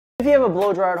If you have a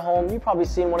blow dryer at home, you've probably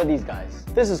seen one of these guys.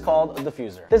 This is called a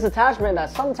diffuser. This attachment that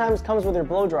sometimes comes with your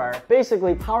blow dryer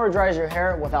basically power dries your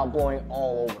hair without blowing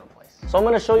all over the place. So I'm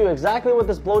going to show you exactly what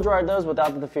this blow dryer does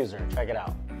without the diffuser. Check it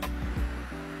out.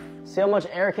 See how much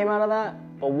air came out of that?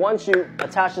 But once you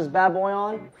attach this bad boy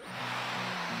on,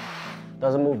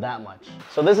 doesn't move that much.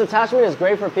 So this attachment is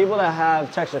great for people that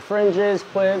have textured fringes,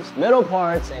 clips, middle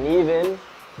parts, and even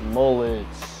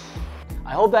mullets.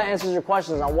 I hope that answers your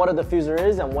questions on what a diffuser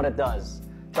is and what it does.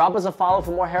 Drop us a follow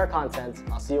for more hair content.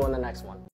 I'll see you on the next one.